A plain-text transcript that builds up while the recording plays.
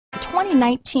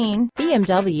2019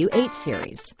 BMW 8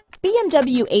 Series.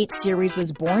 BMW 8 Series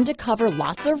was born to cover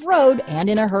lots of road and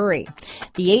in a hurry.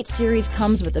 The 8 Series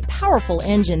comes with a powerful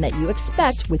engine that you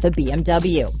expect with a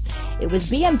BMW. It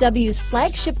was BMW's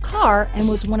flagship car and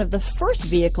was one of the first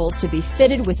vehicles to be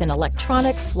fitted with an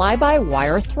electronic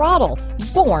fly-by-wire throttle,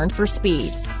 born for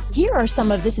speed. Here are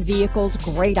some of this vehicle's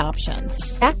great options: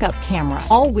 backup camera,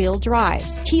 all-wheel drive,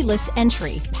 keyless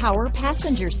entry, power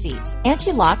passenger seat,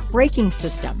 anti-lock braking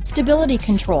system, stability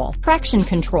control, traction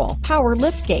control, power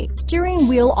liftgate, steering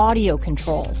wheel audio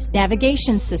controls,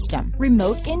 navigation system,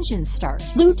 remote engine start,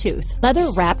 Bluetooth,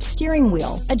 leather-wrapped steering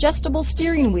wheel, adjustable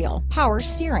steering wheel, power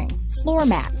steering, floor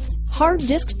mats, hard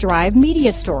disk drive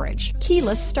media storage,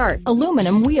 keyless start,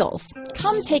 aluminum wheels.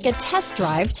 Come take a test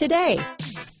drive today.